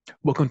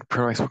Welcome to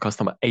Primax podcast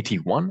number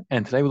 81,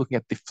 and today we're looking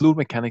at the fluid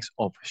mechanics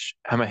of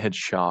hammerhead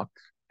shark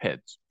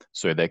heads.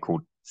 So they're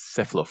called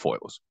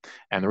cephalofoils.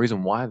 And the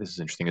reason why this is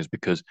interesting is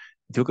because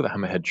if you look at the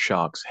hammerhead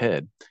shark's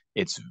head,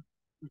 it's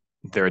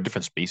there are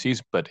different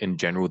species, but in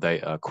general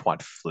they are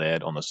quite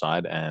flared on the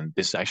side, and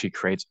this actually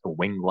creates a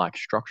wing-like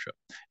structure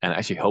and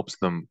actually helps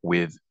them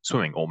with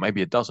swimming, or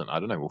maybe it doesn't. I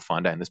don't know. We'll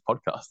find out in this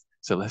podcast.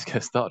 So let's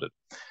get started.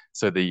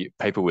 So the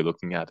paper we're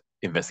looking at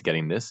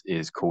investigating this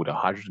is called a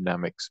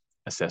hydrodynamics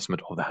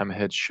assessment of the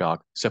hammerhead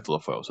shark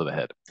cephalofoil, so the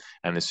head.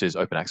 And this is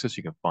open access.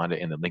 You can find it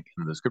in the link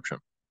in the description.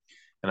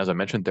 And as I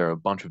mentioned, there are a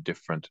bunch of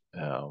different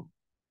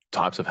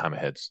types of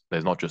hammerheads.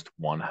 There's not just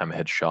one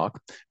hammerhead shark.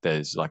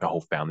 There's like a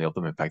whole family of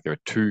them. In fact, there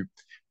are two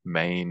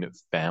main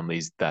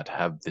families that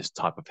have this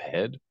type of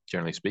head,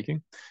 generally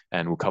speaking,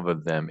 and we'll cover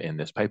them in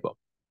this paper.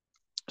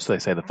 So they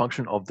say the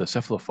function of the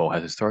cephalofoil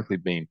has historically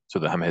been, so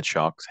the hammerhead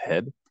shark's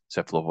head,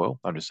 cephalofoil.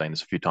 I'm just saying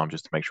this a few times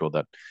just to make sure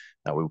that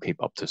we will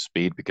keep up to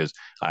speed, because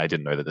I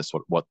didn't know that that's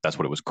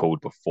what it was called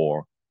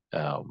before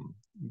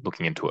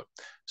looking into it.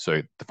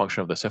 So the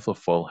function of the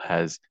cephalofoil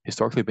has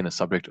historically been a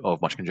subject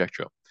of much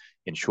conjecture.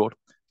 In short,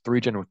 three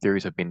general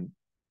theories have been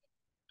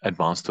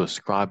advanced to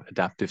ascribe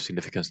adaptive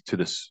significance to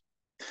this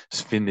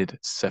sphinid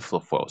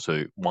cephalofoil,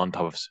 so one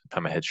type of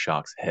hammerhead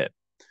shark's head.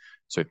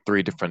 So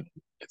three different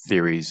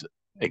theories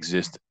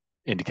exist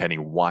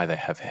indicating why they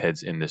have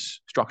heads in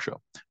this structure.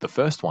 The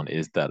first one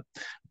is that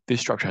this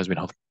structure has been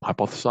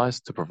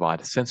hypothesized to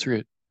provide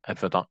sensory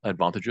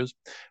advantages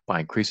by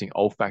increasing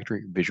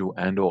olfactory, visual,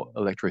 and/or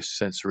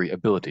electrosensory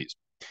abilities.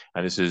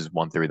 And this is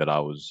one theory that I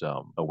was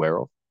aware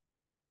of.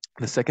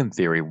 The second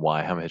theory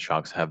why hammerhead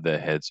sharks have their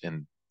heads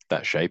in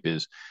that shape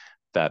is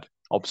that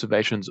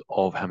observations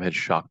of hammerhead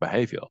shark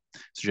behavior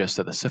suggest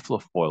that the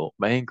cephalofoil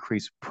may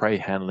increase prey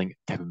handling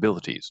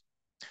capabilities.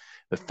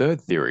 The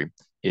third theory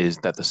is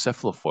that the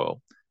cephalofoil,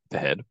 the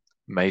head,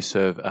 may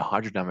serve a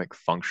hydrodynamic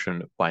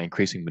function by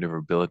increasing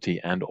maneuverability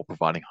and or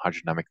providing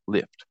hydrodynamic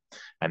lift.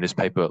 And this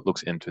paper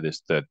looks into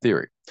this third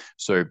theory.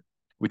 So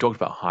we talked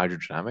about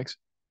hydrodynamics,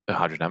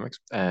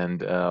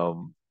 and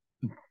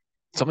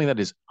something that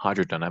is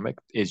hydrodynamic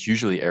is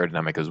usually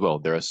aerodynamic as well.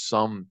 There are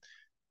some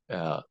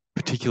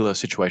particular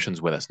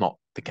situations where that's not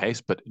the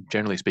case, but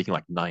generally speaking,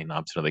 like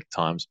 99% of the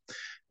times,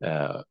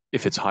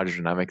 if it's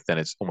hydrodynamic, then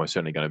it's almost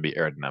certainly going to be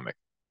aerodynamic.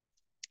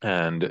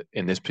 And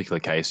in this particular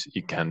case,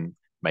 you can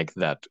make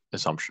that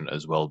assumption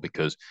as well,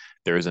 because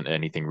there isn't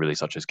anything really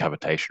such as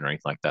cavitation or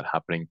anything like that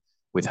happening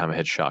with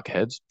hammerhead shark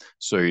heads.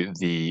 So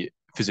the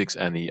physics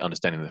and the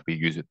understanding that we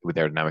use with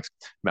aerodynamics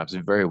maps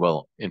very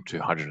well into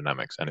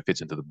hydrodynamics, and it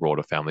fits into the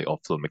broader family of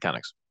fluid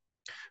mechanics.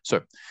 So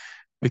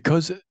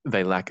because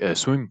they lack a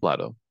swimming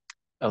bladder,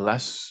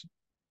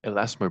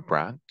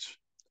 elasmobranch,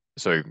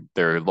 so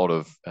there are a lot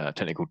of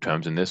technical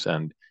terms in this,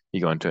 and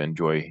you're going to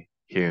enjoy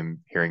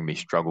hearing me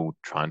struggle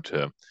trying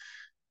to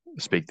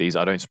speak these.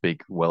 I don't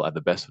speak well at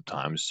the best of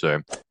times, so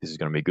this is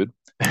going to be good.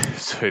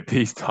 So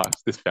this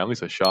family,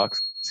 so sharks,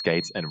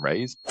 skates, and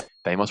rays,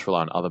 they must rely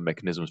on other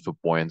mechanisms for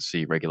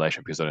buoyancy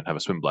regulation because they don't have a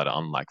swim bladder,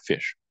 unlike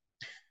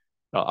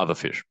other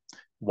fish.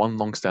 One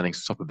long-standing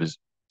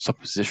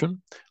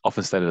supposition,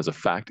 often stated as a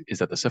fact, is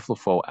that the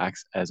cephalofoil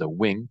acts as a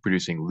wing,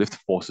 producing lift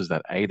forces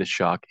that aid the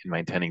shark in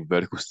maintaining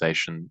vertical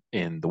station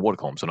in the water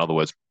column. So in other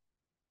words,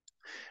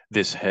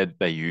 this head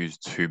they use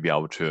to be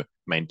able to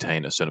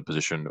maintain a certain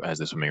position as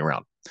they're swimming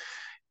around.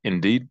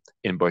 Indeed,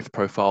 in both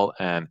profile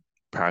and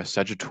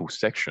parasagittal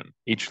section,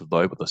 each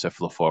lobe of the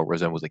cephalofoil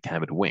resembles a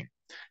cambered wing.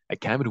 A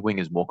cambered wing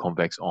is more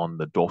convex on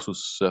the dorsal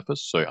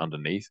surface, so on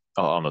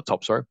the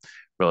top,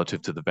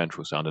 relative to the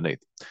ventral, so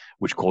underneath,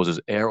 which causes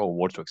air or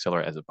water to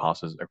accelerate as it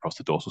passes across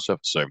the dorsal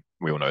surface. So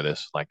we all know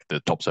this, like the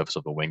top surface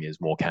of the wing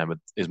is more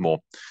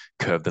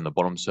curved than the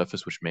bottom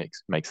surface, which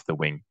makes the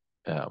wing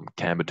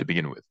cambered to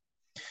begin with.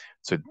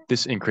 So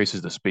this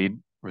increases the speed,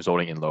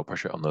 resulting in low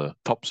pressure on the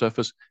top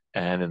surface,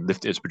 and then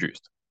lift is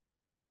produced,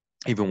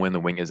 even when the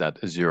wing is at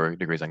 0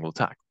 degrees angle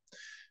attack.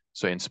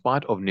 So in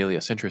spite of nearly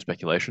a century of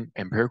speculation,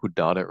 empirical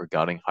data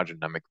regarding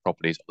hydrodynamic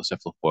properties of the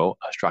cephalofoil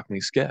are strikingly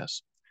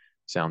scarce.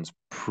 Sounds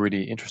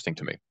pretty interesting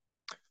to me.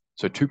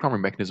 So two primary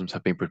mechanisms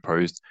have been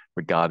proposed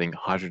regarding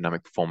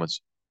hydrodynamic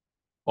performance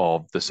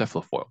of the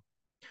cephalofoil.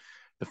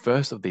 The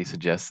first of these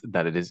suggests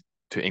that it is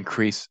to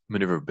increase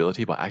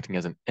maneuverability by acting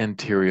as an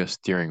anterior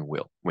steering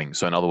wing.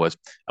 So in other words,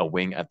 a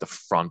wing at the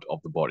front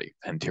of the body,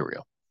 anterior.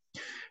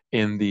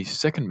 In the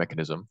second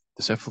mechanism,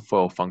 the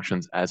cephalofoil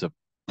functions as a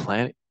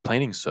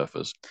planing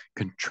surface,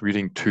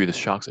 contributing to the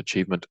shark's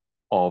achievement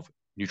of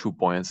neutral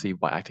buoyancy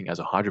by acting as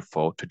a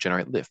hydrofoil to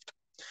generate lift.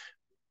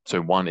 So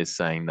one is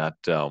saying that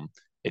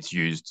it's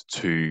used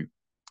to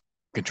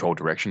control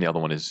direction. The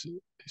other one is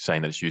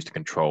saying that it's used to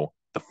control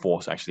the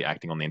force actually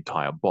acting on the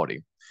entire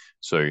body.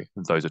 So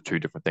those are two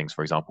different things.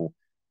 For example,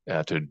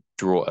 to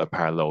draw a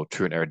parallel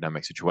to an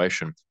aerodynamic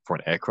situation for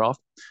an aircraft.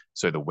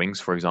 So the wings,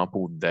 for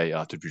example, they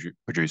are to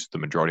produce the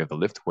majority of the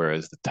lift,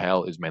 whereas the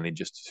tail is mainly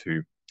just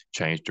to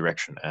change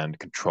direction and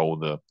control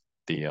the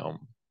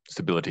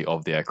stability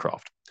of the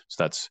aircraft.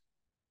 So that's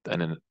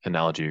an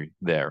analogy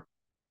there.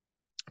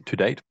 To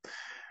date,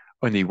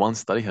 Only one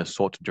study has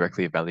sought to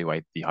directly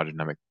evaluate the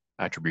hydrodynamic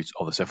attributes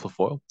of the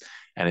cephalofoil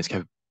and its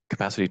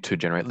capacity to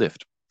generate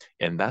lift.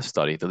 In that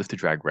study, the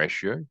lift-to-drag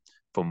ratio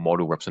for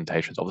model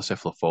representations of the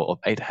cephalofoil of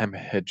 8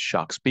 hammerhead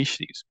shark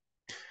species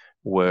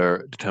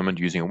were determined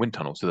using a wind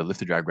tunnel. So the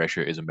lift-to-drag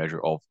ratio is a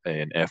measure of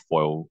an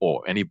airfoil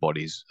or any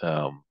body's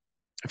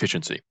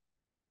efficiency,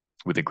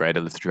 with a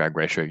greater lift-to-drag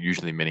ratio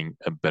usually meaning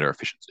a better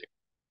efficiency.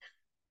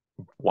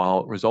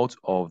 While results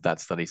of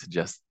that study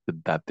suggested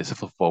that the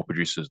cephalofoil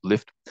produces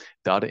lift,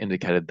 data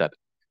indicated that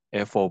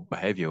airfoil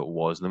behavior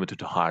was limited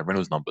to high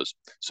Reynolds numbers,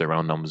 so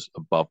Reynolds numbers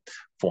above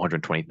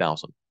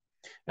 420,000,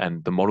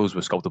 and the models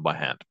were sculpted by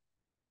hand.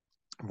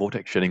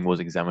 Vortex shedding was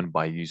examined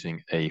by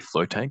using a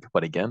flow tank,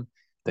 but again,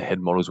 the head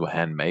models were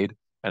handmade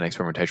and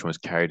experimentation was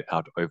carried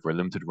out over a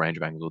limited range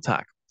of angles of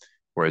attack.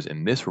 Whereas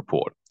in this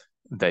report,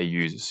 they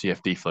use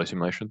CFD flow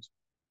simulations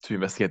to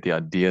investigate the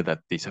idea that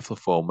the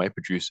cephalofoil may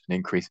produce an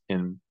increase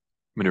in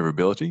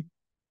maneuverability,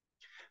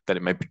 that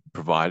it may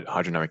provide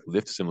hydrodynamic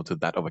lift similar to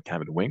that of a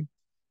cambered wing,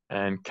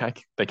 and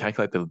they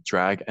calculate the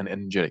drag and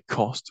energetic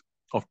cost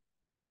of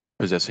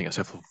possessing a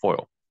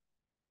cephalofoil.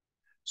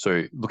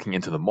 So looking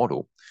into the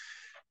model,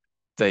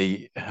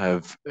 they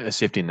have a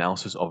CFD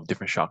analysis of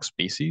different shark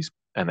species,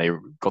 and they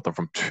got them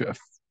from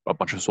a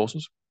bunch of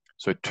sources.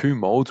 So 2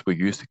 molds were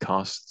used to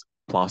cast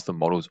plaster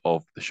models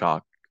of the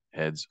shark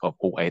heads of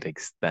all 8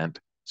 extant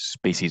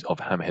species of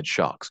hammerhead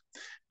sharks.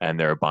 And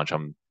there are a bunch.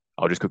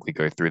 I'll just quickly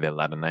go through their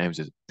Latin names: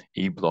 is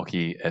E.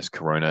 blocki, S.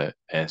 corona,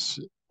 S.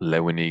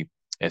 lewini,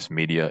 S.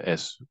 media,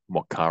 S.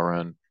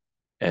 mocaran,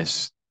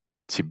 S.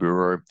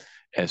 tiburo,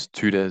 S.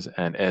 tudes,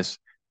 and S.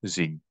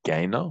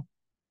 zigana,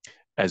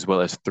 as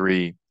well as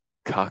 3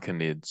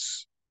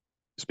 carcinids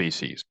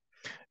species.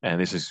 And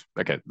this is,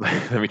 okay,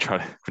 let me try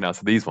to pronounce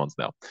these ones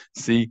now.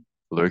 C.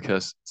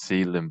 locus,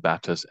 C.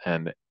 limbatus,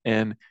 and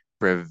N.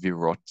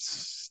 brevirostis.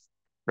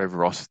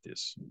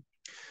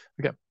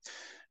 Okay,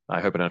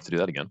 I hope I don't have to do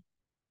that again.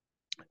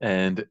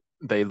 And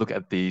they look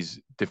at these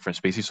different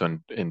species, so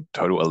in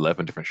total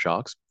 11 different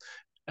sharks,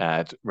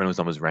 at Reynolds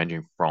numbers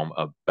ranging from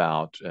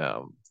about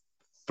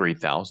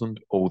 3,000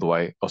 all the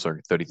way,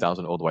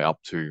 30,000 all the way up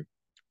to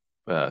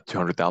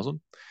 200,000.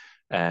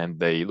 And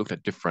they looked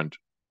at different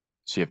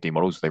CFD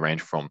models. They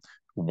range from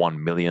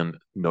 1 million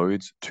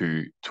nodes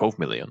to 12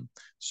 million.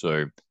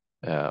 So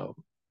they're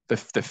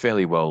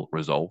fairly well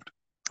resolved.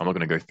 I'm not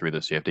going to go through the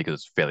CFD because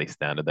it's fairly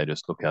standard. They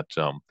just look at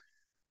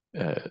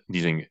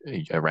using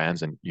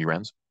RANs and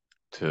URANs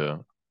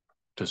to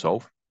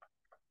solve.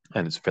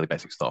 And it's fairly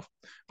basic stuff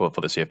for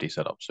the CFD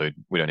setup. So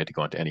we don't need to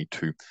go into any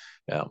too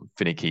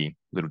finicky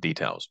little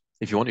details.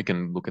 If you want, you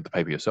can look at the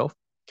paper yourself,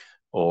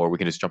 or we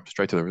can just jump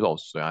straight to the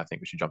results. So I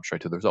think we should jump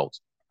straight to the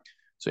results.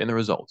 So in the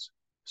results,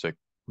 so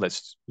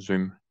let's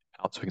zoom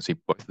out so we can see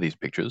both of these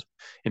pictures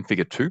in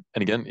figure 2.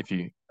 And again, if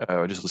you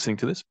are just listening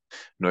to this,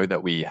 know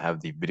that we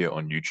have the video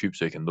on YouTube,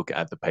 so you can look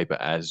at the paper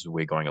as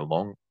we're going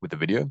along with the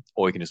video,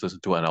 or you can just listen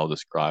to it and I'll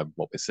describe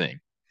what we're seeing.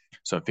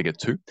 So in figure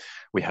 2,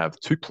 we have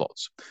 2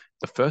 plots.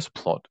 The first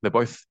plot, they're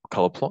both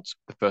color plots.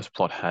 The first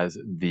plot has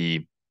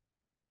the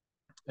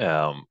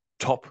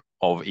top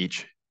of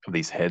each of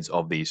these heads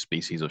of these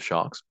species of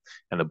sharks,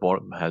 and the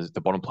bottom has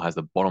the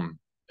bottom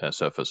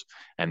surface,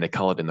 and they're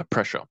colored in the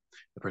pressure.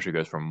 The pressure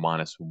goes from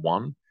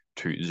 -1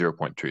 to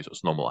 0.2, so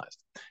it's normalized.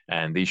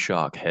 And these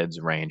shark heads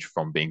range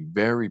from being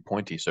very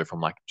pointy, so from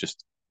like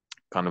just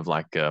kind of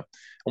like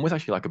almost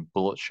actually like a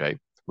bullet shape,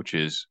 which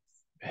is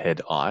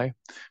head I,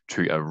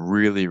 to a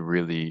really,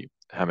 really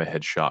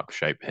hammerhead shark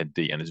shape, head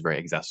D, and it's very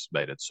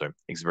exacerbated. So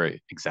it's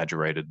very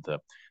exaggerated,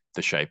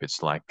 the shape.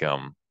 It's like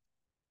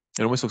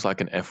it almost looks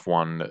like an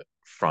F1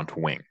 front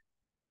wing.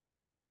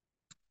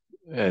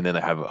 And then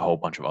they have a whole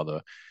bunch of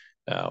other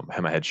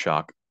hammerhead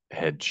shark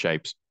head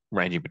shapes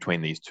ranging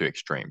between these 2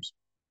 extremes.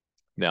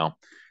 Now,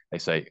 they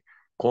say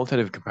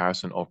qualitative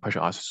comparison of pressure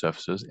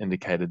isosurfaces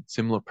indicated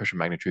similar pressure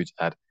magnitudes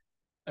at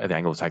the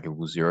angle of attack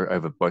equals 0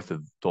 over both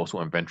the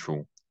dorsal and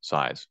ventral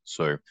sides,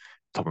 so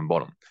top and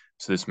bottom.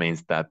 So this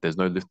means that there's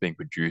no lift being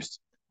produced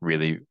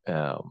really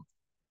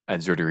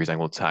at 0 degrees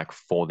angle of attack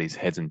for these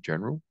heads in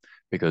general,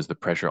 because the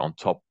pressure on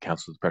top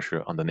cancels the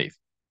pressure underneath.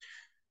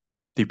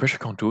 The pressure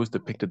contours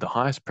depicted the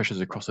highest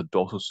pressures across the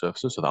dorsal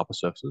surfaces, so the upper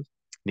surfaces,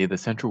 near the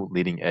central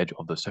leading edge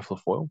of the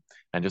cephalofoil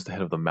and just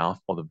ahead of the mouth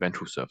of the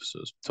ventral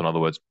surfaces. So in other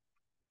words,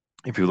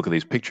 if you look at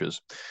these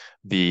pictures,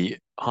 they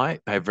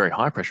have very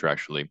high pressure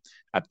actually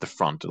at the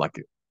front. Like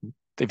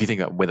if you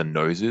think about where the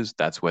nose is,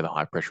 that's where the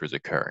high pressure is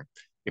occurring.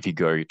 If you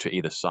go to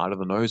either side of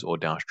the nose or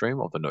downstream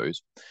of the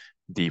nose,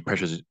 the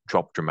pressures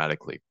drop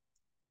dramatically.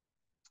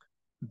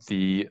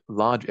 The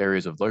large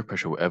areas of low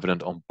pressure were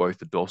evident on both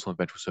the dorsal and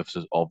ventral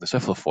surfaces of the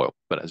cephalofoil,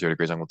 but at 0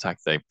 degrees angle of attack,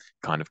 they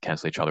kind of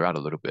cancel each other out a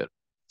little bit.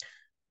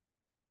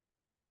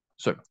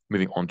 So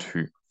moving on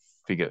to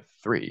figure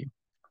 3,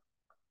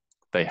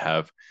 they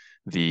have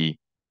the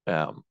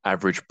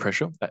average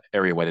pressure,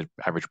 area-weighted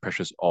average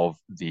pressures of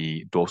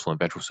the dorsal and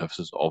ventral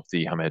surfaces of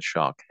the hammerhead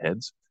shark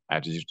heads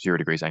at 0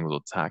 degrees angle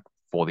of attack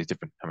for these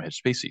different hammerhead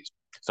species.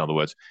 So in other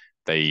words,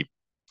 they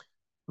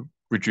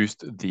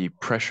reduced the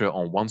pressure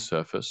on one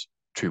surface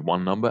to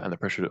one number and the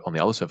pressure on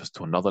the other surface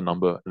to another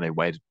number, and they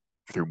weight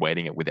through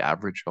weighting it with the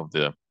average of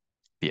the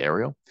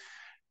area.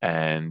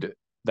 And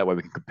that way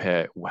we can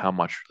compare how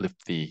much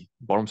lift the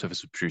bottom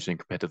surface is producing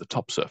compared to the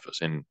top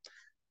surface in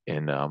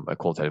a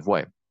qualitative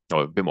way,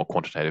 or a bit more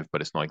quantitative,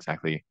 but it's not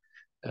exactly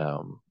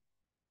um,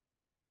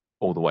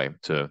 all the way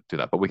to do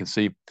that. But we can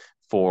see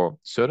for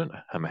certain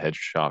hammerhead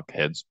shark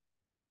heads,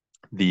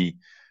 the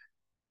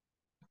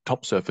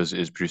top surface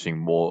is producing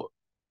more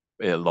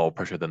lower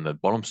pressure than the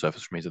bottom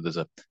surface, which means that there's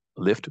a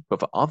lift. But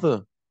for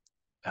other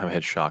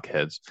hammerhead shark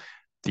heads,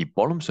 the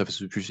bottom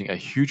surface is producing a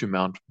huge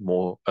amount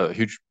more, a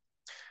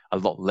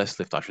lot less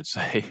lift, I should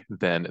say,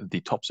 than the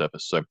top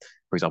surface. So,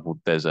 for example,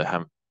 there's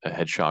a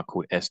head shark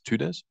called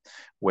S2des,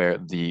 where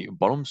the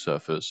bottom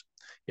surface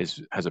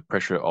has a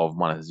pressure of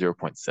minus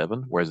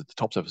 0.7, whereas the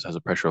top surface has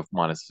a pressure of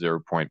minus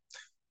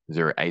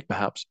 0.08,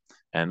 perhaps.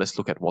 And let's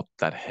look at what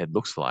that head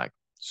looks like.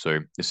 So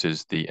this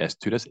is the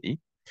S2des E,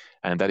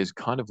 and that is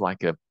kind of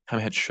like a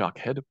hammerhead shark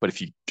head, but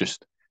if you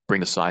just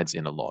bring the sides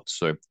in a lot.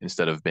 So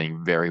instead of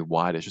being very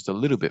wide, it's just a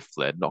little bit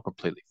flared, not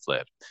completely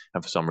flared.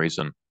 And for some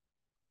reason,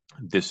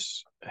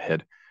 this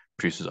head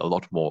produces a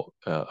lot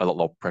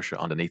lower pressure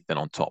underneath than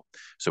on top.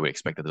 So we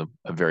expect that there's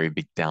a very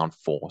big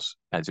downforce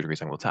at 0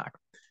 degrees angle attack.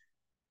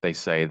 They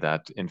say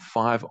that in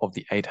 5 of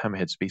the 8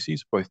 hammerhead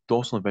species, both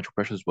dorsal and ventral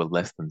pressures were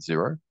less than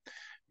 0.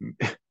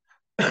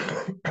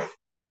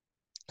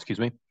 Excuse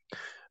me.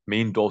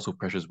 Mean dorsal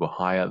pressures were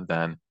higher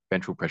than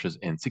ventral pressures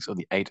in 6 of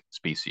the 8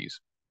 species.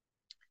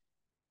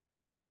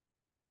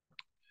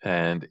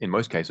 And in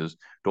most cases,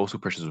 dorsal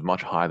pressures were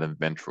much higher than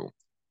ventral.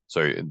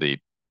 So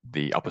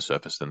the upper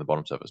surface than the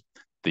bottom surface.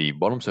 The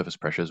bottom surface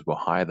pressures were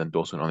higher than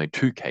dorsal in only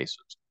 2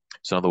 cases.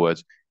 So in other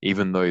words,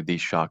 even though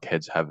these shark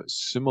heads have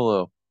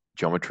similar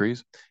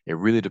geometries, it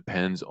really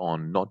depends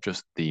on not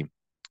just the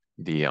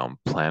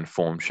plan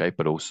form shape,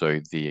 but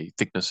also the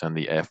thickness and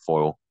the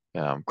airfoil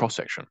cross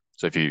section.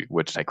 So if you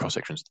were to take cross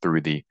sections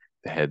through the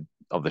head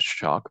of the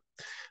shark,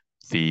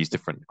 these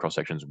different cross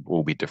sections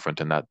will be different,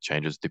 and that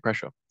changes the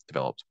pressure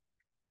developed.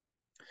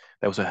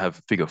 They also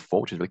have figure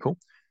 4, which is really cool.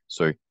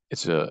 So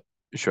it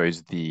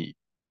shows the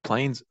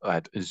planes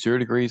at 0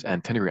 degrees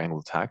and 10-degree angle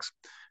attacks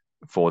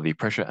for the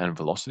pressure and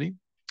velocity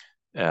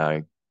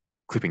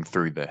clipping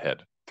through the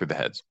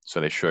heads. So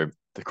they show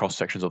the cross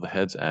sections of the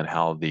heads and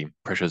how the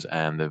pressures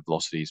and the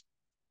velocities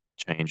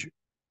change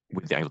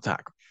with the angle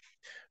attack.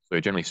 So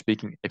generally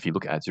speaking, if you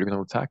look at 0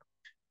 angle attack,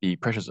 the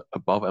pressures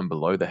above and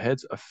below the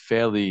heads are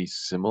fairly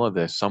similar.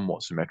 They're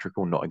somewhat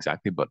symmetrical, not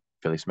exactly, but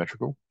fairly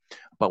symmetrical.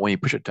 But when you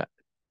push it to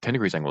 10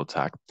 degrees angle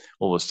attack,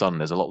 all of a sudden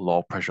there's a lot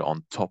lower pressure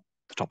on the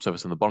top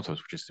surface and the bottom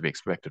surface, which is to be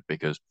expected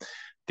because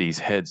these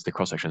heads, the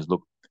cross sections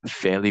look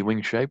fairly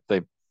wing shaped.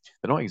 They're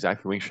not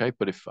exactly wing shaped,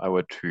 but if I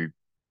were to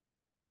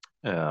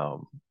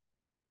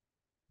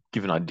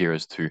give an idea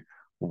as to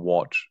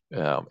what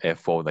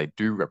airfoil they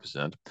do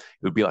represent, it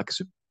would be like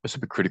a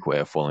supercritical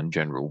airfoil in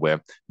general,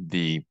 where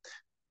the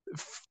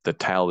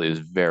tail is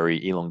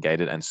very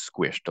elongated and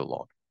squished a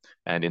lot.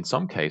 And in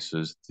some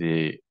cases,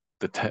 the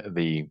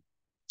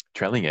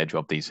trailing edge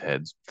of these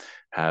heads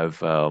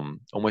have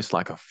almost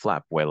like a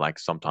flap where like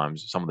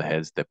sometimes some of the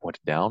heads they're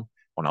pointed down,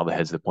 on other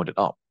heads they're pointed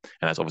up.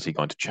 And that's obviously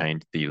going to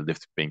change the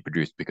lift being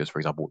produced because, for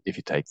example, if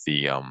you take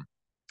the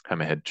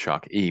hammerhead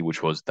shark E,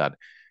 which was that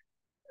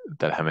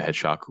hammerhead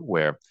shark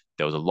where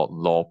there was a lot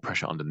lower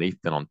pressure underneath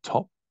than on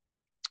top,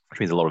 which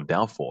means a lot of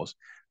downforce,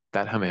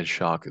 that hammerhead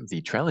shark,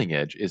 the trailing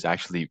edge is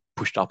actually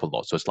pushed up a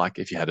lot. So it's like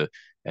if you had a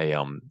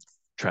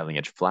trailing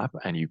edge flap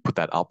and you put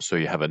that up so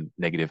you have a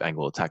negative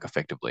angle attack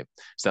effectively.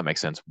 So that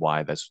makes sense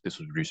why this was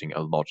producing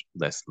a lot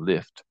less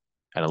lift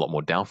and a lot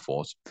more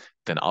downforce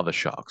than other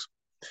sharks.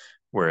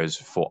 Whereas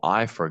for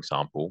I, for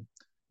example,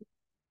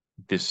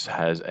 this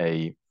has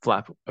a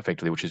flap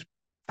effectively, which is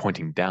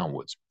pointing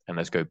downwards. And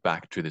let's go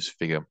back to this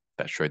figure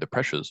that showed the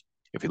pressures.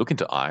 If you look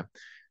into I,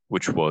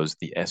 which was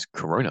the S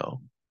corona,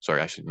 sorry,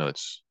 actually, no,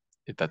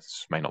 that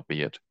may not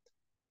be it.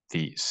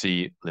 The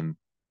C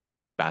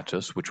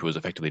limbatus, which was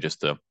effectively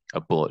just a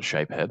bullet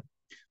shape head.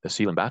 The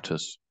C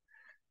limbatus,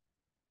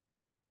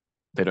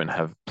 they don't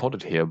have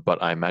plotted here,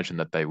 but I imagine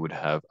that they would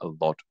have a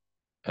lot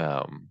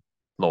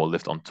lower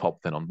lift on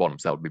top than on bottom.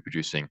 So that would be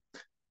producing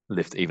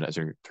lift even as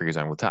a triggers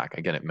angle attack.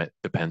 Again, it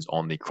depends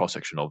on the cross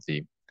section of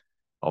the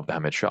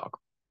hammerhead shark.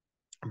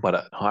 But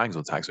at high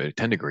angle attack, so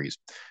 10 degrees,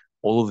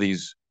 all of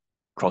these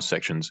cross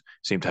sections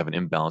seem to have an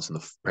imbalance in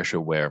the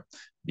pressure where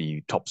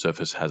the top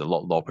surface has a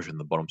lot lower pressure than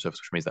the bottom surface,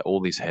 which means that all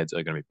these heads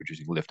are going to be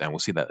producing lift. And we'll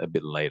see that a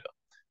bit later.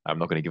 I'm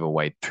not going to give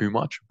away too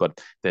much, but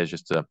there's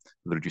just a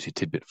little juicy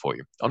tidbit for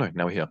you. Oh no,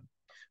 now we're here.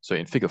 So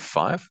in figure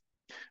 5,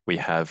 we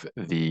have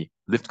the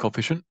lift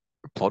coefficient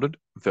plotted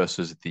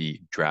versus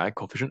the drag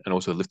coefficient, and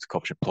also the lift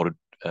coefficient plotted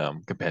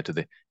compared to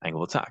the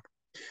angle attack.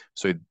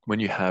 So when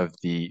you have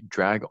the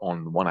drag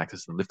on one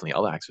axis and lift on the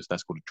other axis,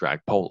 that's called a drag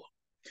polar.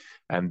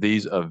 And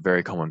these are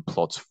very common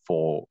plots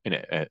for in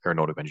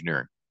aeronautic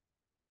engineering.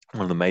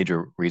 One of the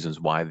major reasons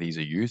why these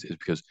are used is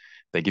because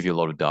they give you a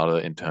lot of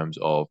data in terms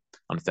of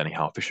understanding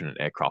how efficient an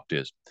aircraft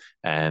is.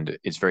 And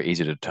it's very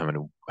easy to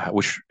determine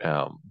which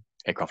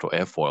aircraft or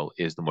airfoil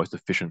is the most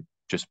efficient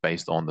just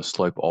based on the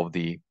slope of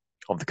the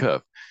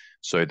curve.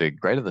 So the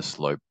greater the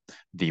slope,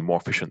 the more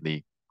efficient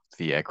the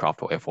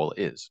aircraft or airfoil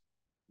is.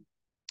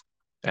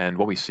 And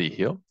what we see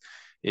here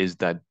is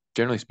that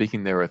generally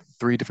speaking, there are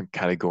three different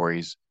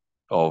categories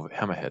of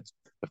hammerheads.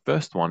 The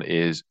first one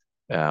is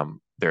there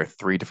are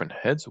three different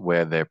heads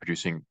where they're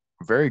producing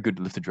very good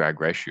lift to drag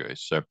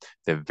ratios. So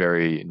they're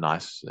very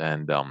nice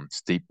and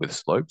steep with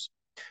slopes.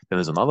 Then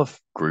there's another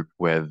group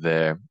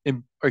where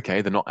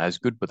okay, they're not as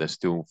good, but they're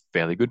still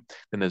fairly good.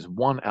 Then there's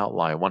one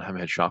outlier, one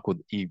hammerhead shark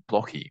called E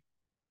blocky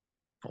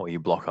or E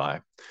block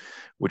eye,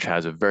 which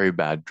has a very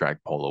bad drag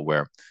polar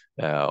where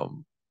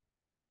um,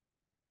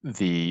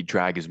 the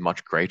drag is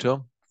much greater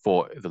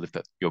for the lift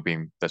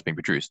that's being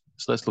produced.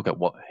 So let's look at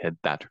what head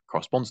that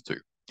corresponds to,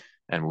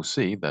 and we'll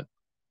see that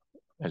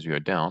as we go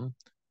down,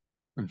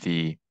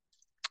 the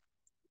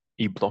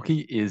E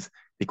blocky is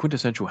the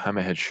quintessential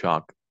hammerhead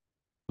shark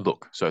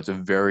look. So it's a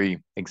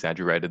very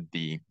exaggerated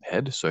the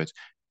head. So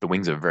the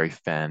wings are very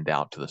fanned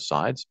out to the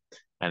sides,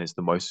 and it's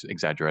the most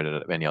exaggerated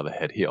of any other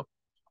head here.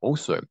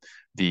 Also,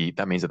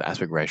 that means that the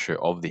aspect ratio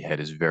of the head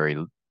is very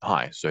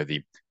high. So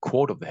the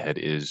chord of the head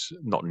is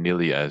not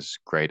nearly as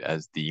great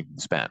as the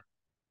span.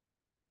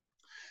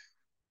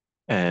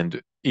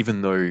 And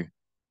even though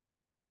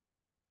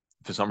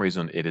for some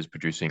reason it is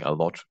producing a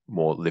lot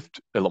more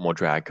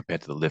drag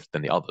compared to the lift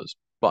than the others.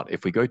 But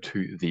if we go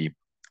to the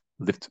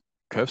lift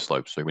curve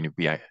slope, so when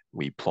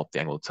we plot the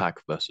angle of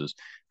attack versus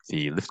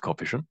the lift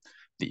coefficient,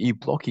 the E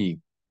blocky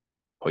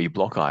or E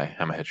block eye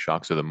hammerhead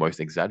shark, so the most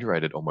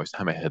exaggerated or most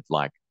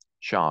hammerhead-like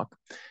shark,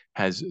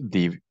 has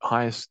the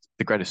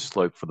greatest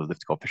slope for the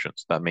lift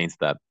coefficients. That means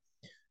that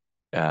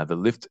the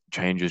lift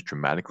changes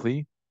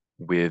dramatically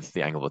with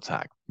the angle of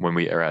attack. When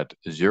we are at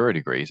 0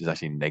 degrees, it's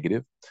actually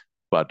negative,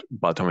 but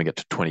by the time we get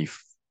to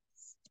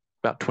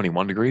about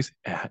 21 degrees,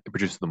 it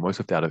produces the most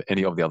lift out of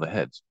any of the other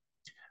heads.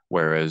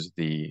 Whereas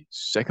the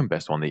second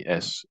best one, the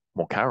S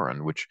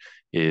Morcaron, which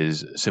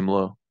is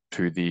similar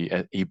to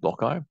the E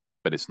block eye,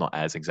 but it's not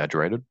as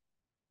exaggerated,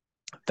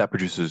 that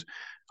produces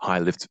high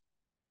lift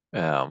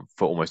for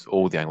almost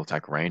all the angle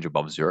attack range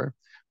above 0,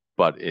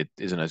 but it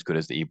isn't as good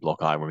as the E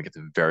block eye when we get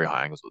to very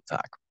high angles of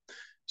attack.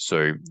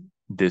 So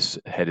this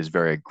head is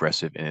very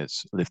aggressive in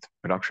its lift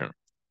production.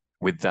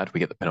 With that, we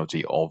get the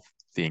penalty of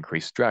the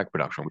increased drag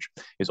production, which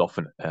is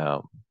often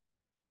a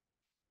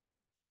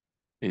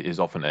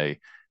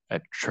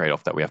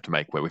trade-off that we have to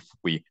make, where if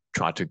we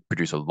try to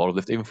produce a lot of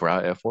lift, even for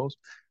our airfoils,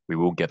 we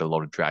will get a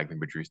lot of drag being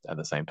produced at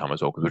the same time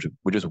as well, because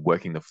we're just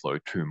working the flow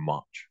too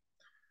much.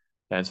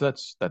 And so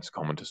that's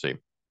common to see.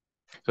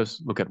 So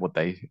let's look at what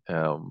they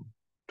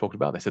talked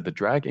about. They said the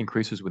drag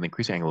increases with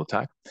increasing angle of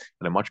attack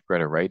at a much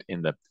greater rate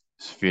in the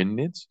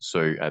sphenids,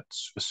 so at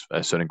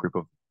a certain group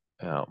of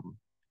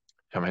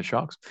hammerhead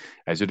sharks.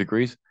 At 0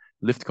 degrees,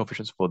 lift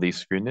coefficients for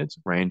these sphenids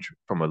range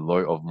from a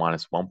low of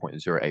minus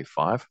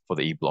 1.085 for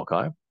the E block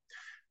eye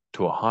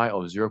to a high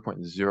of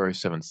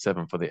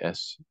 0.077 for the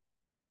S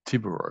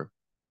tibero.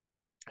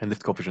 And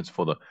lift coefficients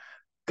for the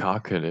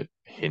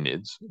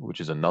carchinids,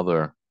 which is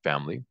another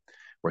family,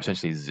 were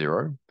essentially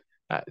 0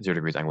 at 0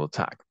 degrees angle of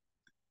attack.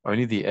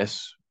 Only the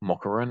S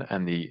Mocharon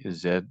and the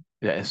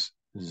S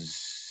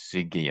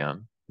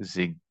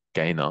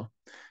Zigana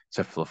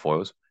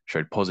cephalofoils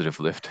showed positive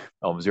lift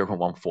of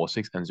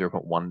 0.146 and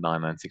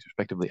 0.1996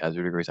 respectively at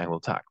 0 degrees angle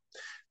of attack.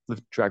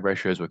 Lift drag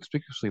ratios were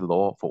conspicuously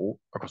lower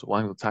across all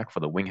angle of attack for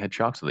the winghead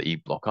sharks of the E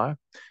block eye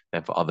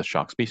than for other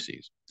shark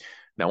species.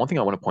 Now, one thing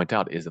I want to point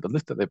out is that the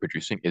lift that they're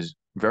producing is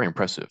very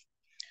impressive.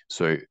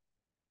 So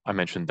I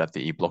mentioned that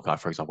the E block eye,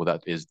 for example,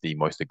 that is the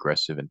most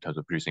aggressive in terms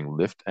of producing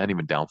lift and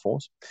even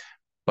downforce,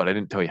 but I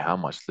didn't tell you how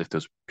much lift it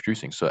was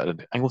producing. So at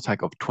an angle of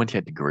attack of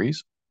 28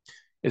 degrees,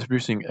 it's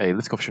producing a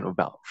lift coefficient of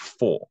about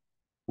 4,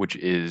 which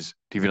is, to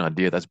give you an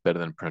idea, that's better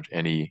than pretty much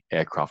any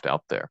aircraft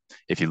out there.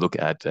 If you look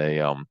at a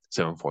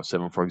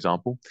 747, for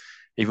example,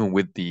 even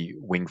with the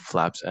wing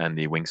flaps and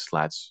the wing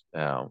slats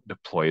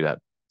deployed at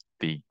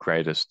the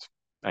greatest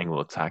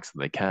angle attacks that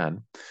they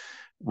can,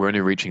 we're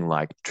only reaching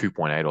like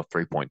 2.8 or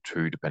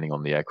 3.2, depending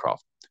on the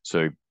aircraft.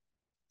 So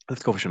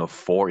lift coefficient of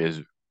 4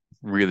 is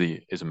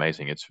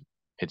amazing. It's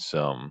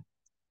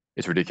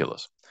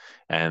ridiculous.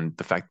 And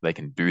the fact that they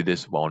can do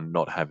this while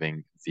not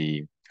having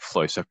the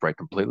flow separate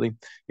completely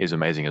is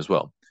amazing as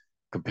well.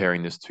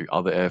 Comparing this to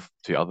other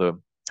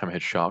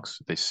hammerhead sharks,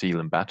 the sea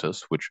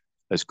limbatus, which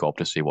let's go up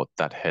to see what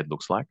that head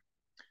looks like.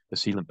 The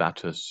sea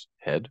limbatus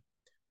head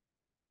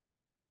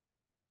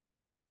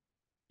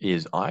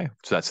is I,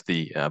 so that's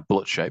the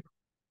bullet shape.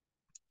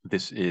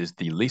 This is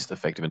the least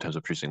effective in terms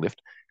of producing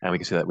lift, and we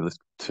can see that with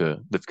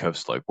lift curve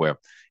slope, where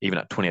even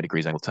at 28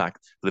 degrees angle attack,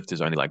 lift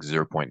is only like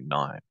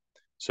 0.9.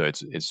 So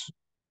it's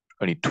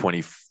only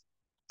 23%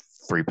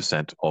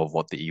 of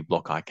what the E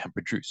block eye can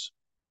produce.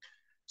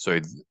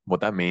 So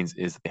what that means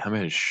is the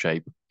hammerhead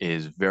shape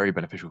is very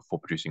beneficial for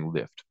producing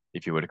lift.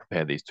 If you were to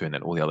compare these two, and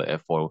then all the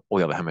other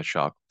hammerhead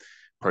shark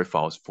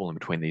profiles fall in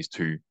between these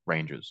two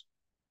ranges.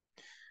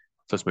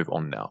 So let's move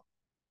on now.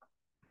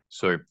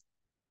 So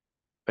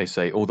They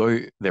say, although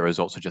their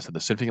results suggest that the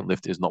significant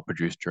lift is not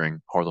produced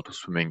during horizontal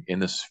swimming in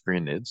the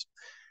spherinids,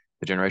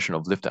 the generation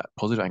of lift at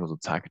positive angles of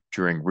attack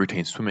during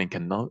routine swimming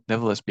can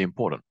nevertheless be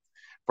important.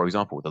 For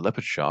example, the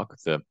leopard shark,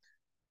 the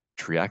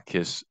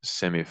Triachis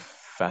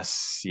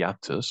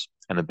semifasciatus,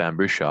 and the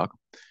bamboo shark,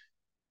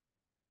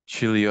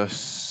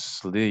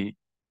 Chiliosli.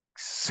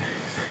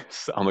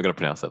 I'm not going to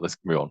pronounce that. Let's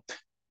move on.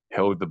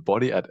 Held the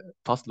body at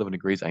plus 11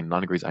 degrees and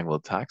 9 degrees angle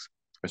attacks,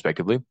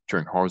 respectively,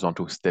 during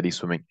horizontal steady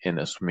swimming in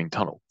a swimming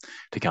tunnel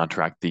to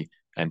counteract the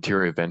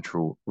anterior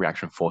ventral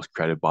reaction force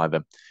created by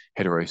the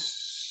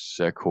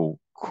heterocercal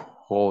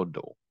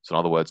caudal. So, in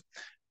other words,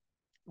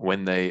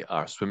 when they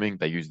are swimming,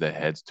 they use their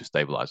heads to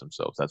stabilize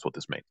themselves. That's what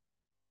this means.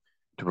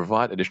 To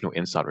provide additional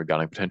insight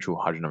regarding potential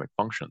hydrodynamic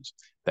functions,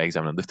 they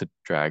examine lifted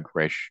drag,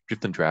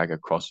 drift and drag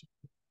across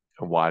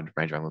a wide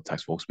range of angle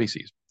attacks for all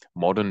species.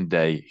 Modern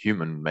day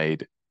human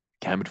made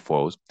cambered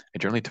foils are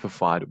generally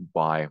typified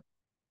by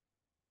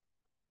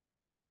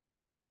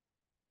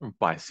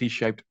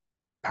C-shaped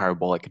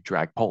parabolic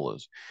drag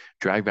polars.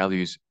 Drag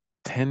values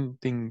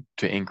tending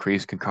to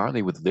increase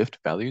concurrently with lift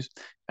values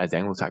as the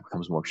angle attack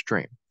becomes more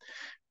extreme.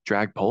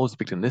 Drag polars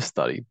depicted in this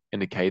study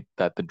indicate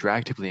that the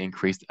drag typically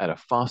increased at a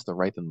faster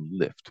rate than the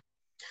lift.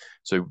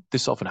 So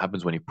this often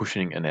happens when you're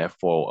pushing an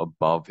airfoil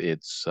above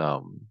its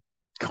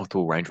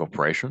comfortable range of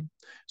operation.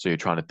 So you're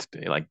trying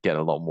to like get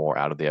a lot more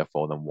out of the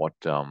airfoil than what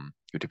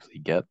you typically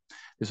get.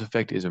 This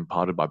effect is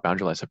imparted by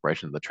boundary layer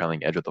separation at the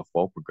trailing edge of the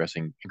foil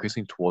progressing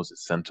increasingly towards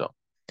its center.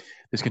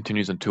 This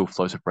continues until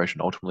flow separation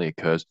ultimately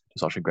occurs to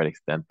such a great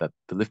extent that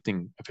the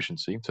lifting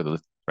efficiency, so the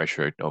lift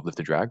ratio of lift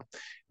to drag,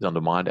 is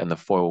undermined and the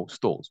foil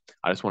stalls.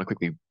 I just want to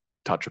quickly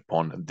touch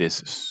upon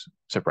this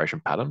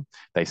separation pattern.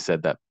 They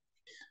said that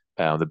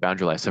the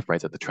boundary layer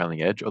separates at the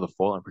trailing edge of the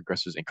foil and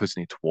progresses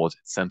increasingly towards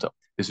its center.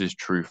 This is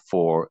true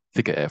for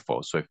thicker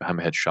airfoils. So for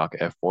hammerhead shark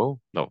airfoil,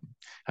 no,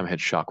 hammerhead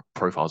shark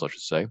profiles, I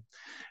should say,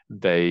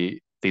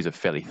 these are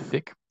fairly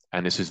thick,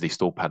 and this is the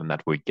stall pattern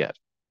that we get.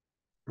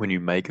 When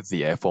you make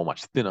the airfoil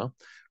much thinner,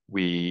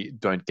 we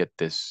don't get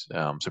this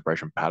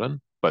separation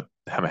pattern, but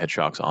hammerhead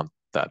sharks don't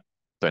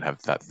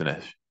have that thinner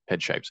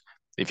head shapes.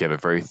 If you have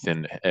a very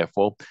thin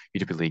airfoil, you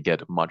typically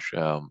get much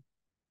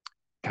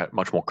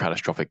more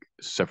catastrophic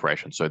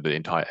separation. So the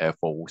entire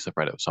airfoil will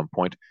separate at some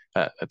point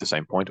at the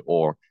same point,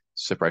 or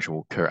separation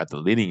will occur at the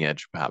leading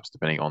edge, perhaps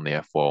depending on the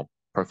airfoil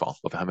profile.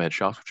 Of hammerhead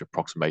sharks, which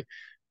approximate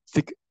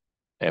thick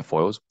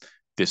airfoils,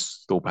 this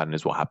stall pattern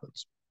is what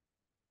happens.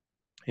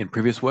 In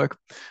previous work,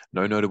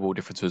 no notable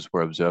differences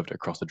were observed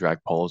across the drag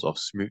polars of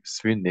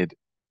spheninid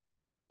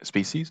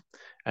species,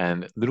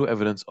 and little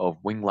evidence of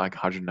wing-like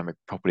hydrodynamic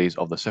properties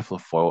of the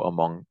cephalofoil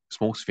among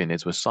small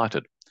sphenids was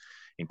cited.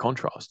 In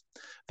contrast,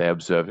 they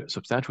observed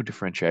substantial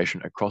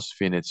differentiation across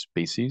sphenid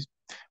species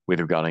with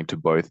regarding to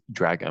both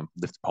drag and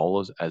lift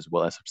polars, as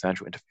well as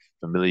substantial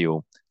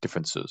interfamilial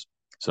differences.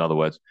 So in other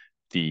words,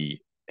 the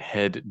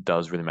head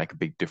does really make a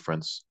big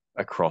difference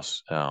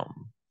across the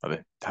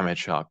hammerhead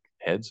shark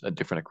heads are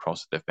different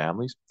across their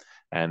families,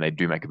 and they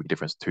do make a big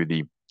difference to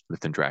the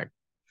lift and drag.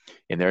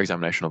 In their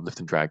examination of lift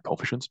and drag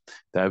coefficients,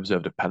 they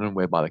observed a pattern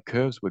whereby the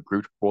curves were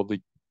grouped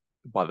broadly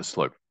by the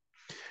slope.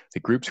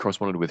 The groups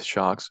corresponded with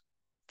sharks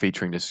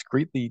featuring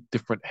discretely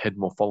different head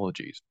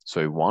morphologies.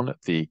 So one,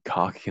 the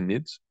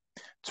carcinids,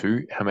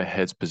 two,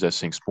 hammerheads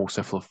possessing small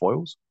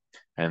cephalofoils,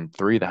 and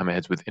three, the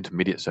hammerheads with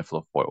intermediate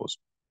cephalofoils,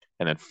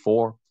 and then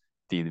four,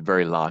 the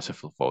very large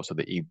cephalofoils, so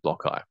the E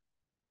blocki.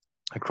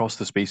 Across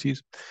the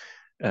species,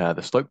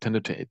 the slope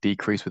tended to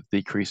decrease with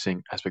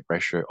decreasing aspect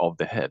ratio of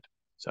the head.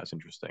 So that's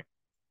interesting.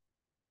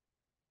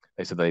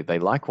 They said they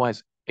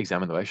likewise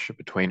examined the relationship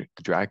between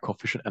the drag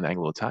coefficient and the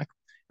angle of attack.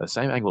 At the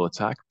same angle of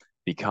attack,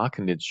 the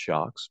carcinid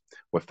sharks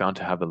were found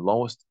to have the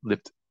lowest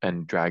lift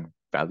and drag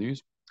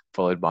values,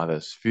 followed by the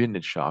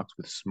spheninid sharks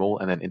with small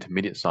and then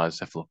intermediate-sized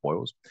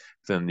cephalofoils.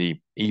 Then the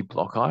E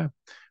blocki,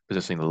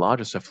 possessing the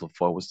largest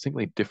cephalofoil, was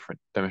distinctly different,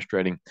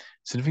 demonstrating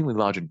significantly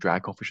larger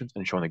drag coefficients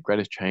and showing the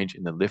greatest change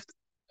in the lift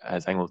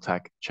as angle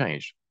attack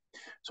changed.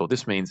 So what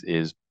this means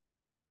is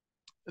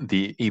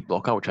the E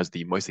blocki, which has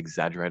the most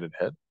exaggerated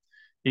head,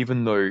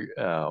 even though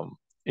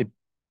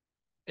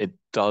it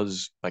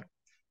does like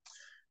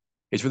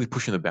it's really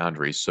pushing the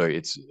boundaries. So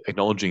it's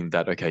acknowledging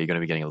that okay, you're going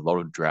to be getting a lot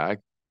of drag,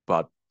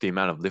 but the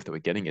amount of lift that we're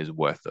getting is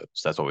worth it.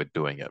 So that's why we're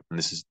doing it. And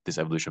this is this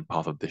evolution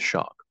path of this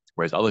shark.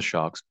 Whereas other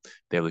sharks,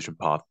 the evolution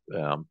path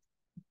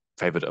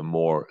favored a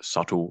more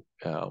subtle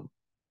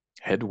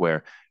head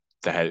where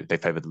they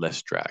favored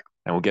less drag.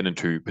 And we'll get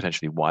into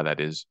potentially why that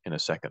is in a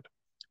second.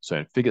 So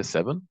in figure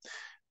 7,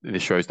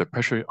 this shows the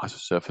pressure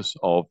isosurface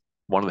of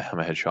one of the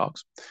hammerhead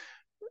sharks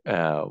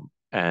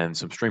and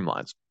some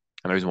streamlines.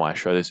 And the reason why I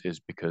show this is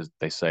because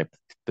they say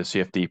the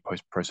CFD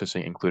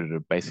post-processing included a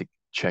basic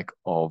check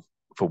for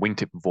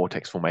wingtip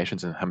vortex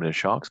formations in hammerhead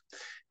sharks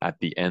at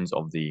the ends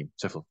of the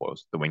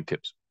cephalofoils, the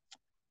wingtips.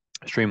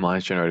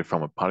 Streamlines generated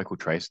from a particle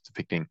trace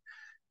depicting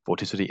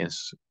vorticity in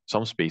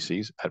some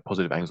species at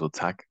positive angles of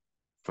attack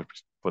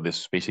for this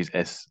species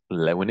S.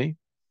 lewini,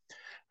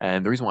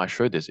 And the reason why I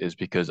showed this is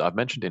because I've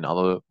mentioned in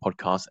other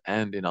podcasts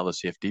and in other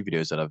CFD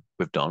videos that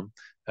we've done,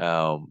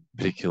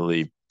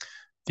 particularly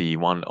the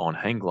one on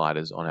hang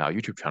gliders on our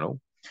YouTube channel.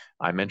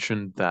 I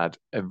mentioned that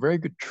a very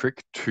good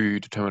trick to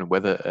determine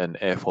whether an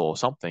airfoil or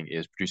something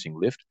is producing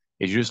lift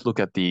is you just look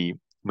at the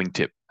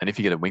wingtip. And if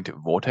you get a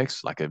wingtip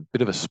vortex, like a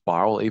bit of a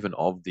spiral even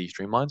of the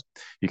streamlines,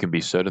 you can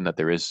be certain that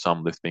there is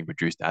some lift being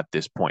produced at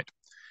this point.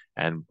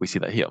 And we see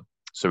that here.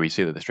 So we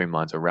see that the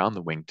streamlines around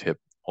the wingtip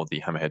or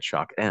the hammerhead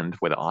shark end,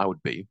 where the eye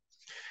would be,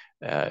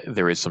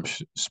 there is some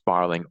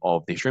spiraling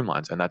of the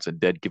streamlines, and that's a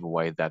dead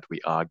giveaway that we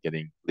are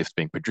getting lift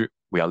being produced.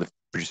 We are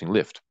producing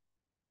lift.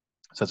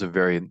 So that's a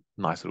very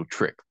nice little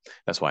trick.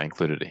 That's why I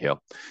included it here.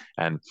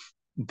 And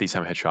these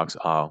hammerhead sharks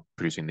are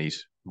producing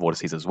these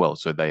vortices as well,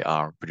 so they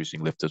are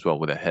producing lift as well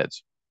with their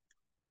heads.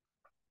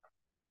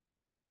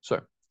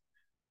 So,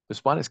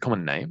 despite its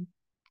common name,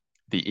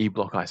 the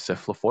E-block-eye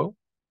cephalofoil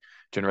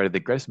generated the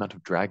greatest amount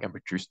of drag and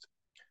produced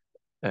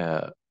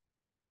uh,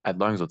 at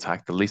low angle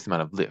attack the least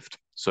amount of lift.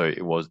 So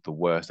it was the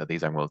worst at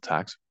these angle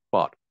attacks.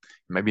 But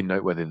it may be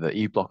noteworthy the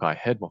E-block-eye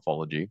head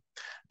morphology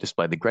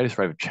displayed the greatest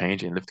rate of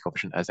change in lift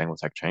coefficient as angle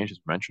attack change, as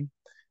mentioned.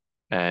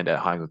 And at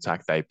high angle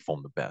attack, they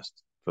performed the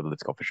best for the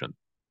lift coefficient.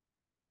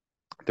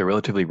 The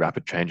relatively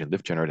rapid change in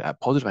lift generated at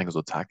positive angles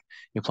of attack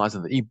implies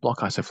that the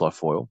E-block-eye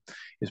cephalofoil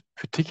in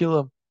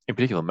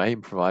particular may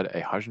provide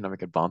a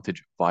hydrodynamic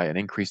advantage via an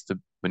increased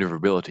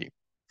maneuverability.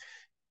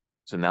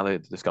 So now they're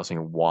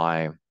discussing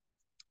why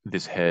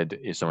this head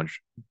is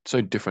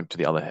so different to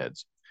the other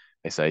heads.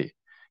 They say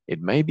it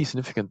may be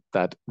significant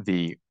that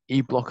the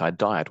E-block-eye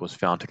diet was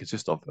found to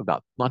consist of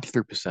about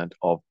 93%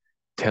 of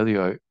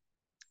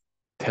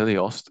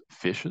teleost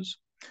fishes,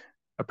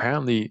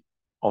 apparently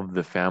of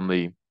the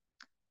family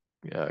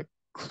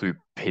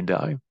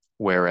Clupidae,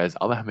 whereas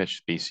other hammerhead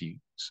species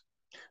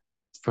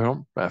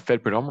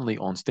fed predominantly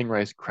on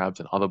stingrays, crabs,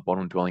 and other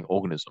bottom-dwelling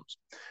organisms.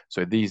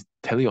 So these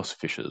teleost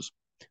fishes,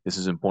 this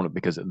is important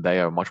because they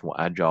are much more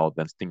agile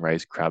than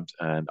stingrays, crabs,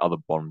 and other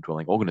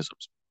bottom-dwelling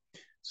organisms.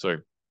 So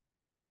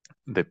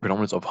the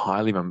predominance of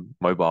highly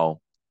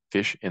mobile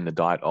fish in the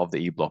diet of the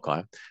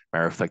E-block-eye may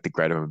reflect the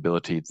greater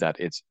mobility that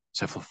its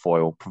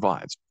cephalofoil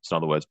provides. So in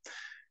other words,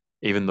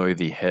 even though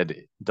the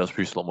head does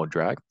produce a lot more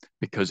drag,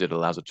 because it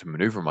allows it to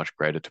maneuver much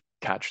greater to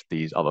catch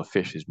these other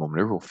fish, these more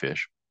maneuverable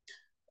fish,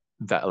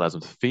 that allows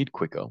them to feed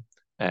quicker,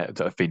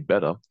 to feed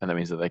better, and that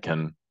means that they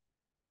can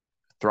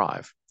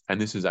thrive. And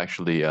this is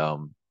actually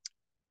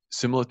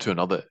similar to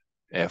another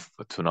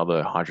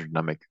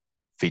hydrodynamic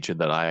feature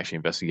that I actually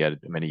investigated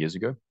many years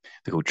ago.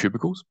 They're called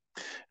tubercles,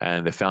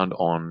 and they're found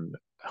on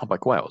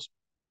humpback whales.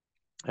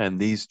 And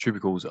these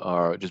tubercles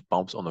are just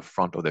bumps on the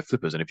front of their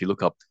flippers. And if you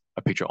look up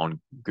a picture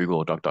on Google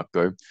or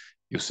DuckDuckGo,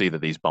 you'll see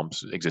that these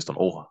bumps exist on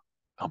all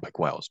humpback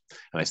whales.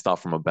 And they start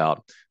from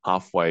about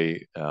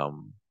halfway,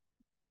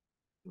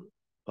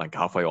 like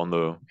halfway on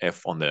the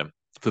F on their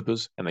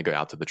flippers, and they go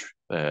out to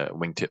the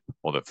wing tip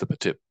or the flipper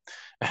tip.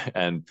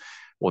 And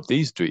what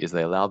these do is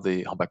they allow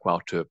the humpback whale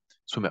to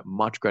swim at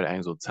much greater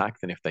angles of attack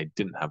than if they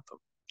didn't have them.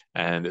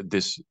 And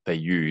this they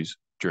use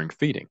during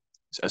feeding.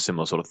 It's a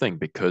similar sort of thing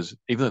because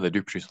even though they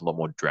do produce a lot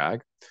more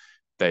drag,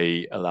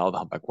 they allow the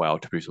humpback whale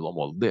to produce a lot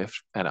more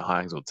lift and at high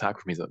angles of attack,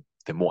 which means that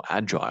they're more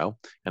agile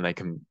and they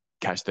can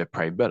catch their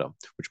prey better,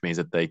 which means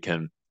that they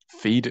can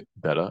feed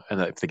better, and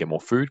that if they get more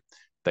food,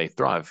 they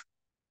thrive.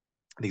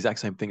 The exact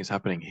same thing is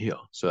happening here.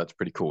 So that's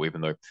pretty cool,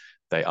 even though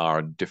they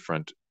are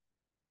different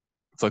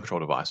flow control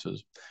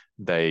devices,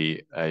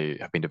 they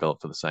have been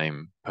developed for the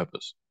same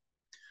purpose.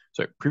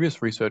 So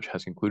previous research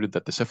has concluded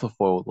that the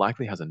cephalofoil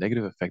likely has a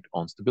negative effect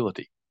on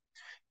stability.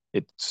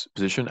 Its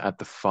position at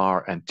the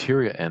far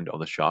anterior end of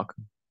the shark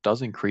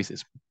does increase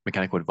its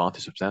mechanical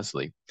advantage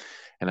substantially,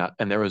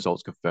 and their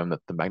results confirm that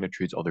the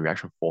magnitudes of the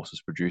reaction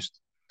forces produced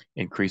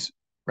increase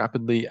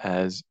rapidly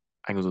as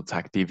angles of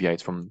attack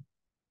deviates from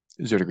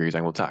 0 degrees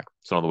angle of attack.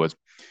 So in other words,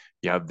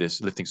 you have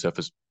this lifting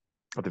surface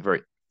at the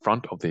very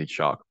front of the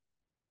shark,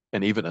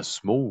 and even a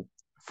small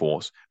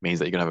force means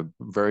that you're going to have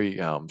a very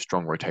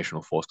strong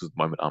rotational force because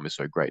the moment arm is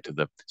so great to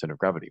the center of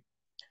gravity,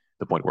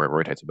 the point where it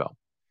rotates about.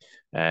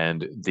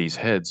 And these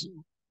heads,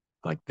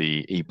 like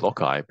the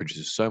E-block-eye,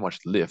 produces so much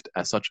lift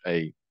at such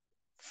a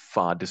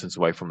far distance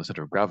away from the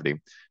center of gravity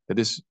that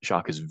this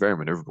shark is very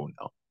maneuverable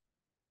now.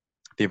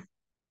 The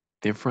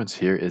inference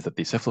here is that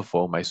the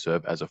cephalofoil may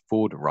serve as a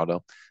forward rudder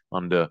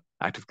under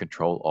active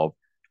control of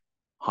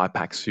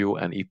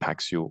hypaxial and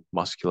epaxial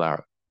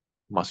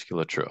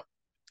musculature.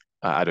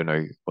 I don't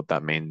know what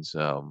that means.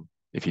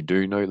 If you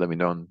do know, let me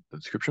know in the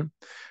description.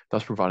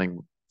 Thus providing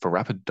for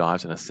rapid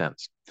dives and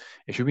ascents.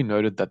 It should be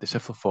noted that the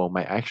cephalofoil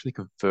may actually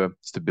confer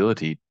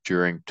stability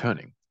during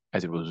turning,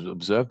 as it was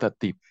observed that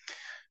the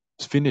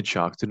sphinid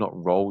sharks did not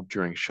roll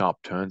during sharp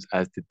turns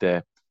as did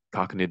their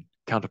carcinid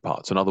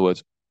counterparts. In other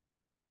words,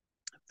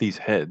 these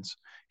heads,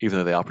 even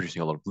though they are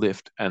producing a lot of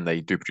lift and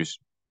they do produce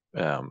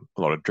a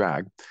lot of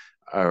drag,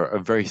 are a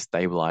very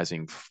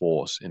stabilizing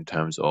force in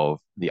terms of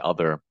the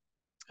other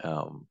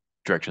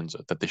directions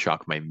that the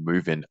shark may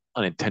move in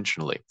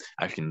unintentionally.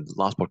 Actually, in the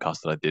last podcast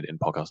that I did in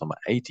podcast number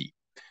 80,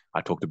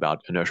 I talked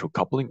about inertial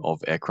coupling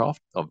of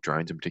aircraft, of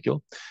drones in particular.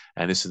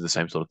 And this is the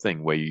same sort of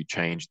thing where you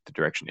change the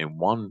direction in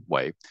one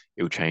way,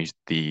 it will change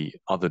the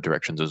other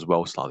directions as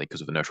well slightly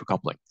because of inertial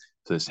coupling.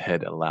 So this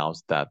head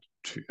allows the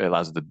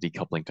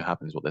decoupling to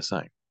happen, is what they're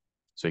saying.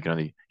 So you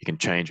can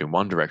change in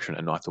one direction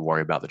and not have to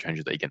worry about the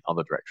changes that you get in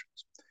other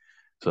directions.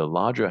 So the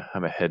larger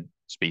hammerhead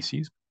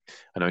species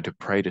are known to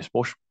prey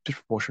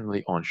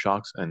disproportionately on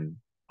sharks and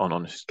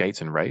on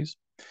skates and rays,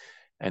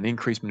 and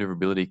increased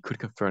maneuverability could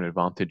confer an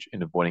advantage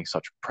in avoiding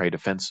such prey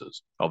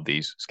defenses of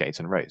these skates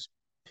and rays.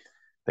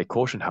 They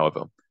caution,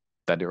 however,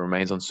 that it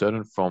remains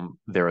uncertain from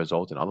their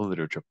results in other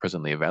literature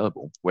presently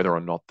available whether or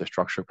not the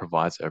structure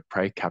provides a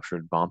prey capture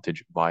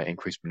advantage via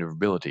increased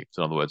maneuverability.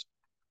 So in other words,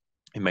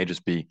 it may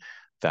just be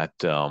that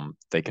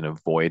they can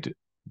avoid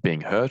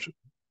being hurt,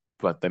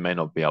 but they may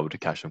not be able to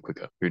catch them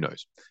quicker. Who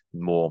knows?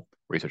 More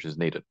research is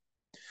needed.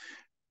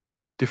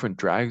 Different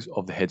drags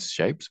of the head's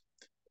shapes.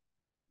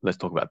 Let's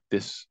talk about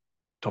this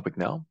topic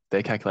now.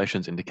 Their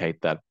calculations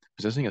indicate that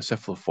possessing a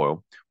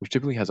cephalofoil, which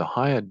typically has a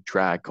higher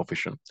drag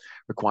coefficient,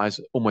 requires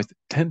almost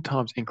 10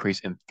 times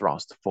increase in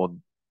thrust for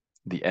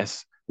the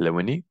S.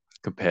 lewini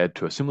compared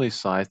to a similarly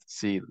sized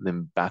C.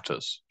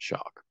 limbatus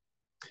shark.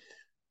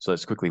 So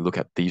let's quickly look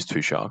at these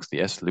two sharks,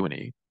 the S.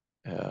 lewini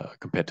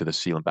compared to the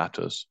C.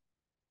 limbatus.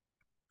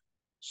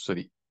 So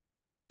the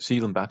C.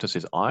 limbatus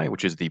is I,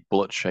 which is the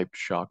bullet-shaped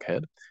shark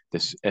head.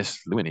 This S.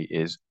 lewini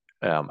is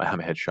a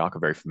hammerhead shark, a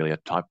very familiar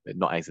type,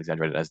 not as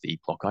exaggerated as the E.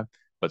 plocki,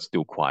 but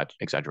still quite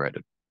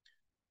exaggerated.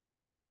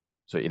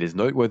 So it is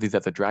noteworthy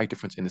that the drag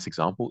difference in this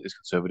example is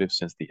conservative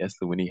since the S.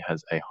 lewini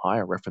has a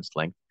higher reference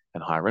length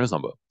and higher Reynolds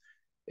number.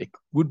 It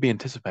would be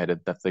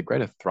anticipated that the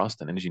greater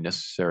thrust and energy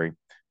necessary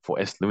for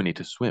S. lewini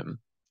to swim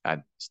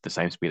at the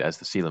same speed as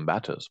the C.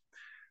 limbatus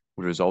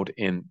would result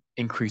in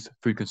increased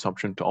food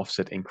consumption to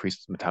offset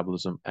increased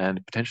metabolism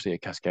and potentially a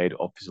cascade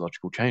of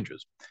physiological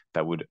changes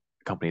that would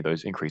accompany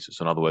those increases.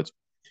 So in other words,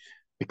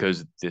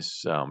 because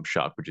this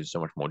shark produces so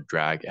much more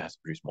drag, it has to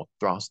produce more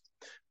thrust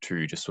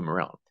to just swim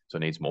around. So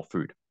it needs more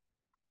food.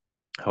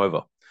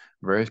 However,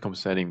 various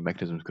compensating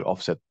mechanisms could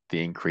offset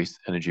the increased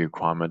energy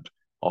requirement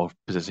of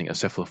possessing a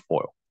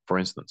cephalofoil. For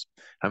instance,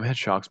 hammerhead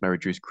sharks may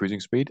reduce cruising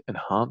speed,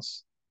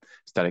 enhance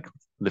static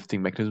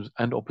lifting mechanisms,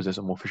 and or possess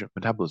a more efficient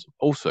metabolism.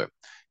 Also,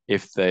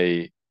 if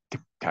they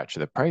can catch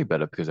their prey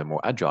better because they're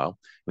more agile,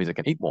 it means they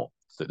can eat more.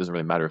 So it doesn't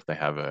really matter if they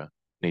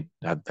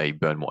they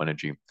burn more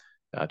energy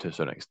to a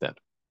certain extent.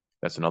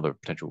 That's another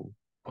potential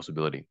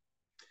possibility.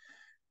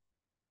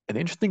 An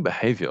interesting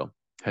behavior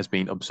has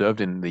been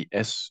observed in the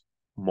S.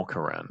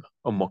 mocharan,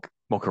 or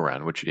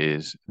mocharan, which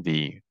is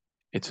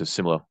it's a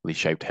similarly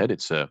shaped head.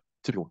 It's a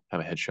typical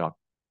hammerhead shark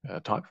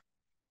type.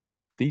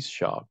 These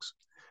sharks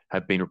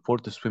have been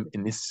reported to swim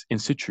in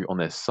situ on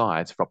their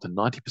sides for up to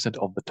 90%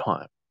 of the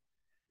time.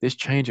 This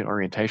change in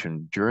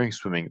orientation during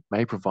swimming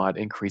may provide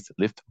increased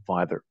lift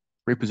via the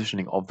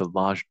repositioning of the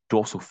large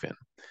dorsal fin,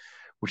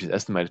 which is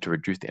estimated to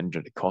reduce the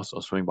energetic cost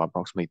of swimming by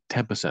approximately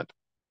 10%.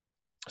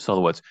 So in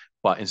other words,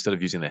 but instead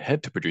of using their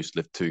head to produce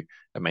lift to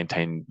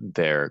maintain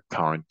their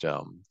current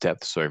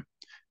depth, so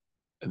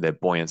their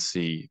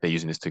buoyancy, they're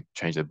using this to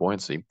change their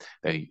buoyancy.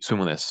 They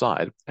swim on their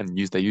side and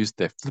they use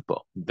their flipper,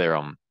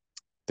 their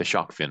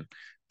shark fin,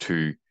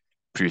 to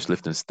produce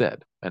lift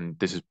instead. And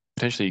this is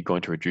potentially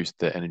going to reduce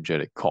the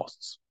energetic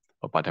costs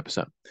by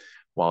 10%.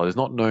 While it is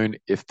not known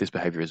if this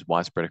behavior is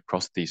widespread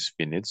across these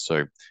spinids,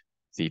 so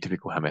the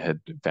typical hammerhead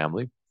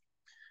family,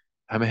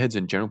 hammerheads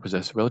in general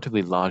possess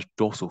relatively large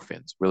dorsal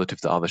fins relative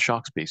to other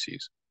shark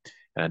species,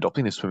 and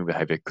adopting this swimming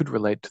behavior could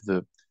relate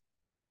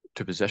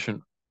to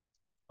possession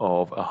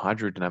of a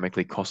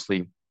hydrodynamically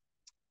costly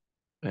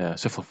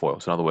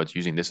cephalofoil. So in other words,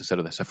 using this instead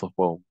of the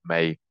cephalofoil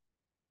may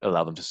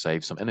allow them to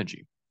save some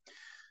energy.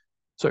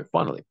 So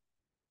finally,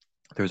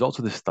 the results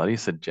of this study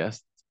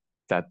suggest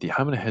that the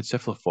hammerhead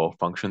cephalofoil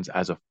functions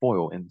as a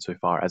foil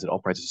insofar as it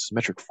operates as a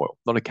symmetric foil,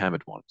 not a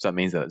cambered one. So that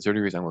means that at 0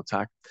 degrees angle of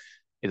attack,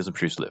 it doesn't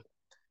produce lift.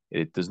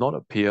 It does not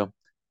appear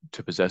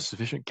to possess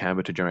sufficient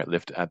camber to generate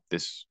lift at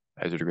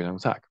 0 degrees angle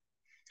of attack.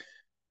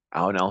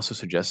 Our analysis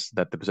suggests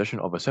that the possession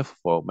of a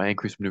cephalofoil may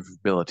increase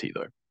maneuverability,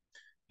 though,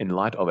 in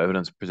light of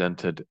evidence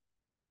presented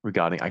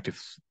regarding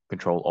active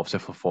control of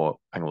cephalofoil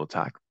angle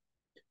attack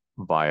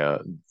via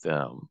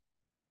the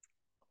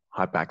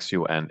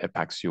hypaxial and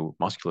epaxial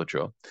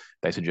musculature.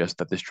 They suggest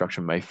that this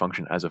structure may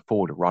function as a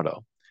forward rudder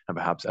and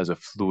perhaps as a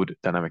fluid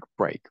dynamic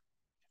brake,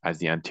 as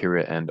the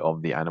anterior end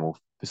of the animal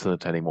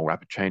facilitating more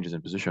rapid changes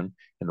in position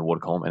in the water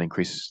column and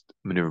increased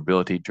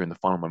maneuverability during the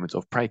final moments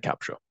of prey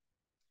capture.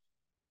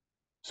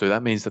 So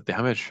that means that the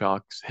hammerhead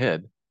shark's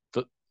head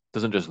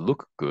doesn't just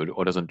look good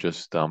or doesn't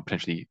just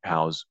potentially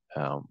house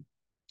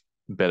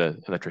better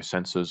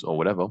electrosensors or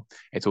whatever.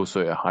 It's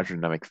also a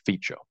hydrodynamic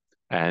feature.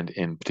 And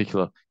in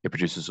particular, it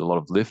produces a lot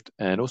of lift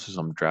and also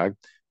some drag.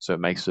 So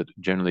it makes it,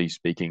 generally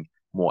speaking,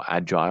 more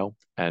agile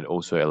and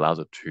also allows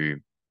it to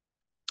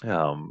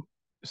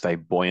stay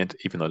buoyant,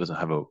 even though it doesn't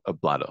have a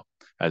bladder,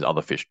 as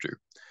other fish do.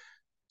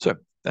 So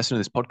that's the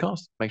end of this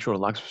podcast. Make sure to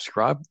like,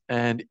 subscribe.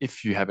 And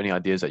if you have any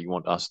ideas that you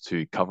want us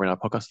to cover in our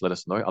podcast, let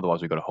us know.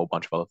 Otherwise, we've got a whole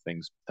bunch of other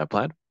things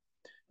planned.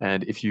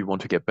 And if you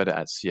want to get better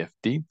at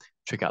CFD,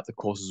 check out the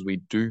courses we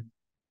do,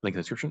 link in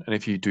the description. And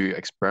if you do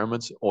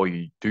experiments or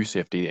you do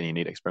CFD and you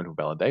need experimental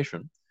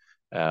validation,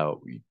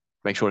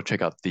 make sure to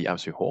check out the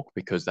Absolute Hawk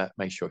because that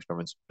makes your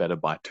experiments better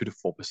by 2 to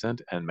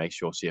 4% and makes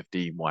your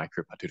CFD more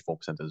accurate by 2 to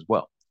 4% as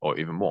well, or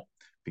even more,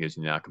 because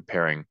you're now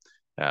comparing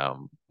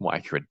more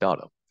accurate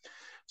data.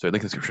 So link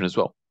in the description as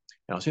well.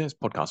 And I'll see you in this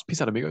podcast.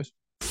 Peace out, amigos.